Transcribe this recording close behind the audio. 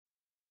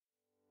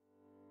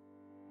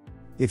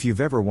If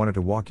you've ever wanted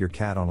to walk your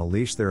cat on a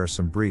leash, there are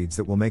some breeds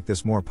that will make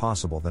this more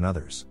possible than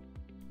others.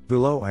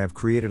 Below I have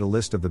created a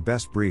list of the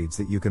best breeds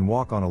that you can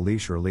walk on a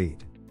leash or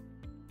lead.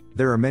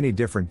 There are many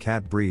different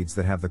cat breeds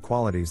that have the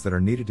qualities that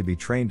are needed to be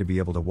trained to be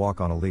able to walk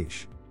on a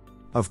leash.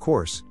 Of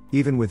course,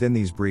 even within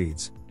these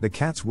breeds, the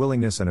cat's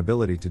willingness and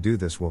ability to do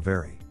this will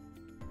vary.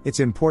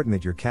 It's important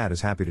that your cat is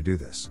happy to do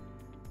this,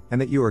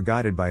 and that you are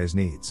guided by his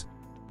needs.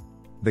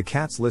 The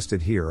cats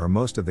listed here are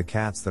most of the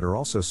cats that are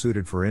also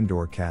suited for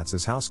indoor cats,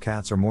 as house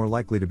cats are more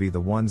likely to be the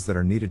ones that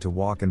are needed to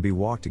walk and be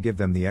walked to give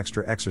them the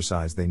extra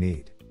exercise they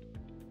need.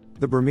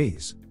 The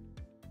Burmese.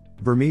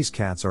 Burmese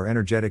cats are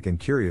energetic and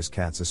curious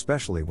cats,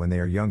 especially when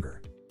they are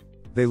younger.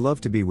 They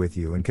love to be with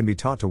you and can be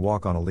taught to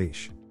walk on a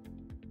leash.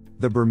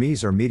 The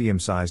Burmese are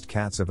medium-sized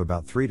cats of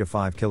about 3 to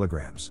 5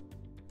 kilograms.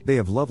 They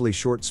have lovely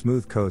short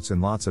smooth coats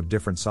in lots of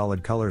different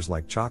solid colors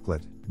like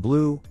chocolate,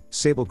 blue,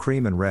 sable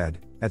cream and red,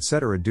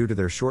 etc. Due to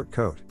their short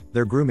coat,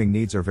 their grooming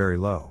needs are very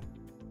low.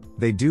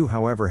 They do,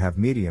 however, have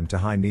medium to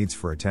high needs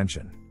for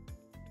attention.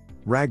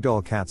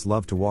 Ragdoll cats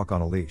love to walk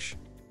on a leash.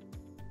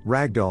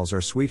 Ragdolls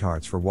are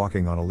sweethearts for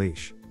walking on a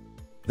leash.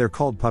 They're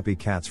called puppy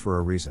cats for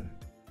a reason.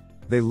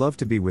 They love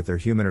to be with their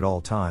human at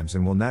all times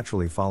and will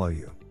naturally follow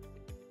you.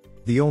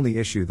 The only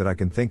issue that I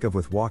can think of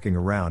with walking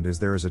around is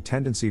there is a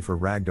tendency for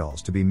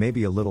ragdolls to be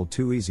maybe a little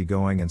too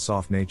easygoing and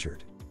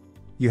soft-natured.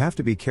 You have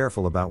to be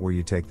careful about where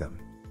you take them.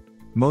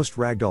 Most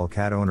ragdoll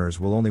cat owners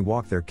will only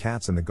walk their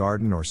cats in the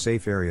garden or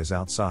safe areas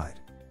outside.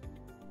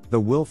 The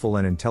willful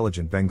and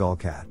intelligent Bengal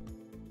cat.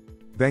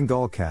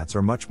 Bengal cats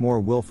are much more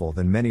willful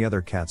than many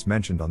other cats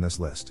mentioned on this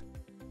list.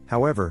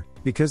 However,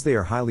 because they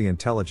are highly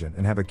intelligent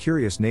and have a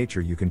curious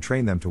nature, you can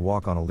train them to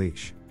walk on a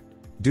leash.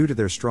 Due to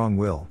their strong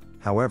will,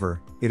 however,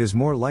 it is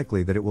more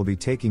likely that it will be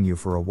taking you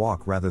for a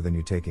walk rather than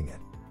you taking it.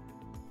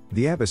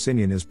 The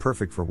Abyssinian is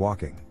perfect for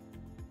walking.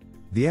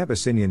 The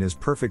Abyssinian is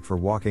perfect for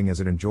walking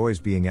as it enjoys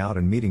being out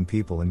and meeting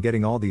people and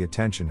getting all the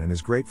attention, and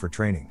is great for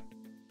training.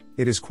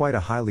 It is quite a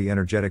highly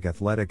energetic,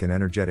 athletic and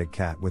energetic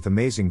cat with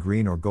amazing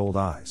green or gold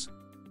eyes.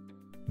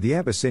 The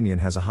Abyssinian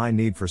has a high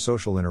need for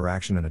social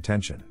interaction and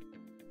attention.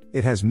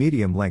 It has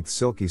medium-length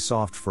silky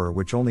soft fur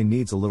which only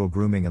needs a little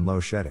grooming and low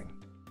shedding.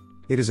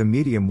 It is a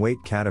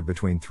medium-weight cat of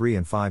between 3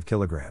 and 5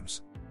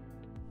 kilograms.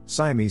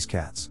 Siamese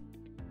cats.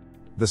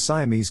 The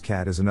Siamese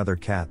cat is another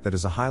cat that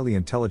is a highly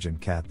intelligent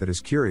cat that is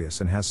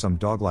curious and has some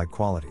dog-like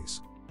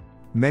qualities.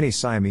 Many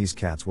Siamese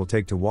cats will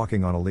take to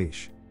walking on a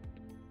leash.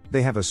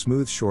 They have a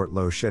smooth, short,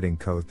 low-shedding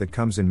coat that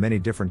comes in many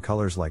different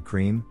colors like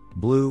cream,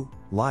 blue,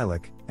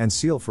 lilac, and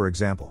seal, for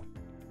example.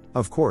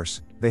 Of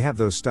course, they have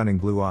those stunning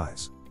blue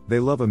eyes. They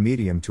love a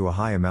medium to a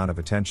high amount of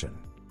attention.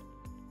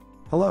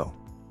 Hello.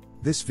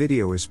 This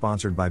video is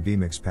sponsored by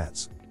bMix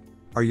Pets.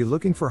 Are you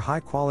looking for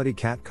high-quality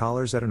cat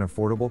collars at an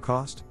affordable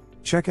cost?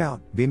 Check out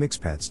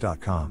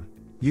bmixpets.com.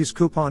 Use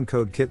coupon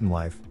code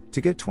KittenLife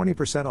to get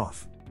 20%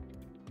 off.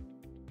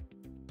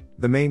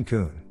 The Maine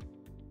Coon.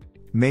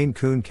 Maine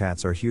Coon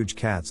cats are huge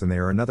cats, and they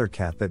are another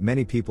cat that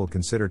many people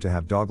consider to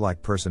have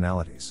dog-like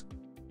personalities.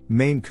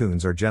 Maine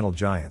Coons are gentle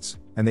giants,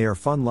 and they are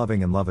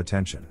fun-loving and love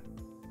attention.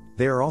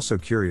 They are also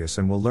curious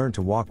and will learn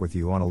to walk with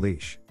you on a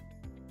leash.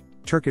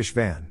 Turkish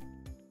Van.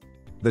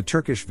 The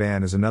Turkish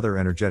Van is another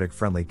energetic,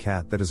 friendly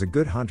cat that is a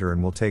good hunter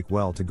and will take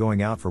well to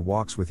going out for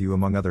walks with you,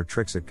 among other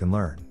tricks it can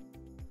learn.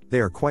 They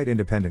are quite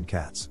independent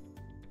cats.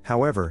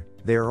 However,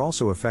 they are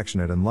also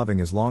affectionate and loving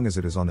as long as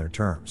it is on their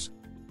terms.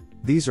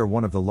 These are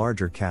one of the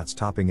larger cats,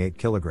 topping 8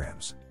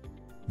 kilograms.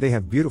 They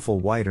have beautiful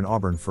white and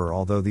auburn fur,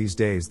 although these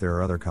days there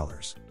are other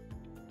colors.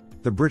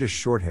 The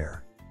British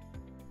Shorthair.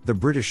 The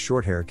British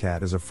Shorthair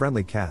cat is a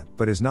friendly cat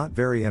but is not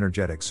very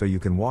energetic, so you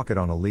can walk it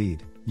on a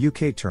lead,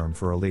 UK term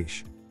for a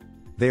leash.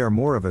 They are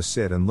more of a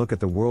sit and look at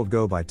the world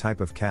go by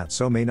type of cat,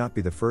 so may not be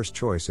the first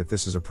choice if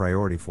this is a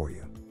priority for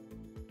you.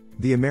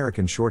 The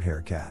American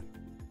Shorthair cat.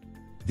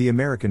 The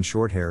American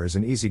Shorthair is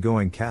an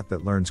easygoing cat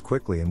that learns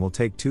quickly and will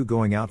take to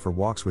going out for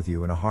walks with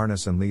you in a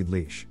harness and lead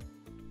leash.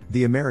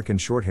 The American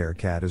Shorthair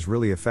cat is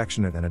really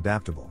affectionate and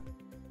adaptable.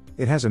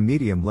 It has a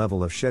medium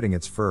level of shedding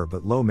its fur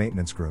but low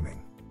maintenance grooming.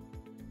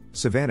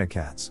 Savannah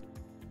cats.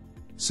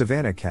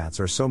 Savannah cats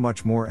are so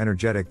much more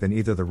energetic than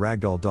either the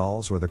ragdoll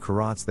dolls or the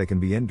carrots. They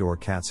can be indoor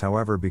cats,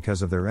 however,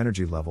 because of their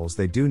energy levels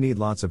they do need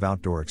lots of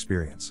outdoor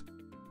experience.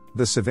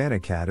 The Savannah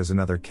cat is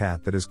another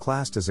cat that is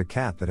classed as a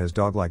cat that has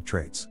dog-like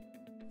traits.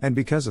 And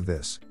because of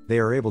this, they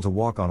are able to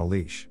walk on a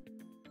leash.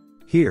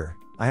 Here,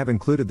 I have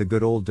included the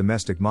good old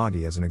domestic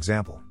Moggy as an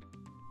example.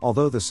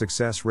 Although the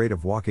success rate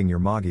of walking your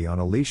Moggy on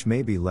a leash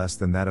may be less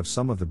than that of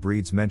some of the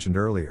breeds mentioned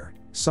earlier,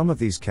 some of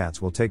these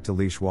cats will take to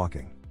leash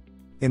walking.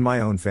 In my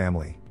own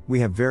family, we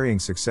have varying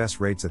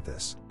success rates at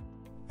this.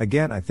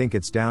 Again, I think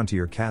it's down to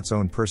your cat's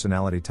own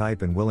personality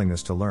type and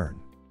willingness to learn.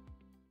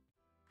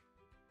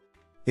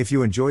 If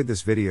you enjoyed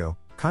this video,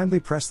 kindly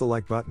press the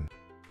like button.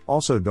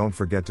 Also, don't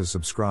forget to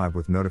subscribe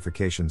with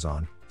notifications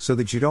on, so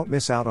that you don't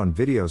miss out on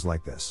videos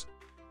like this.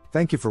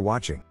 Thank you for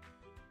watching.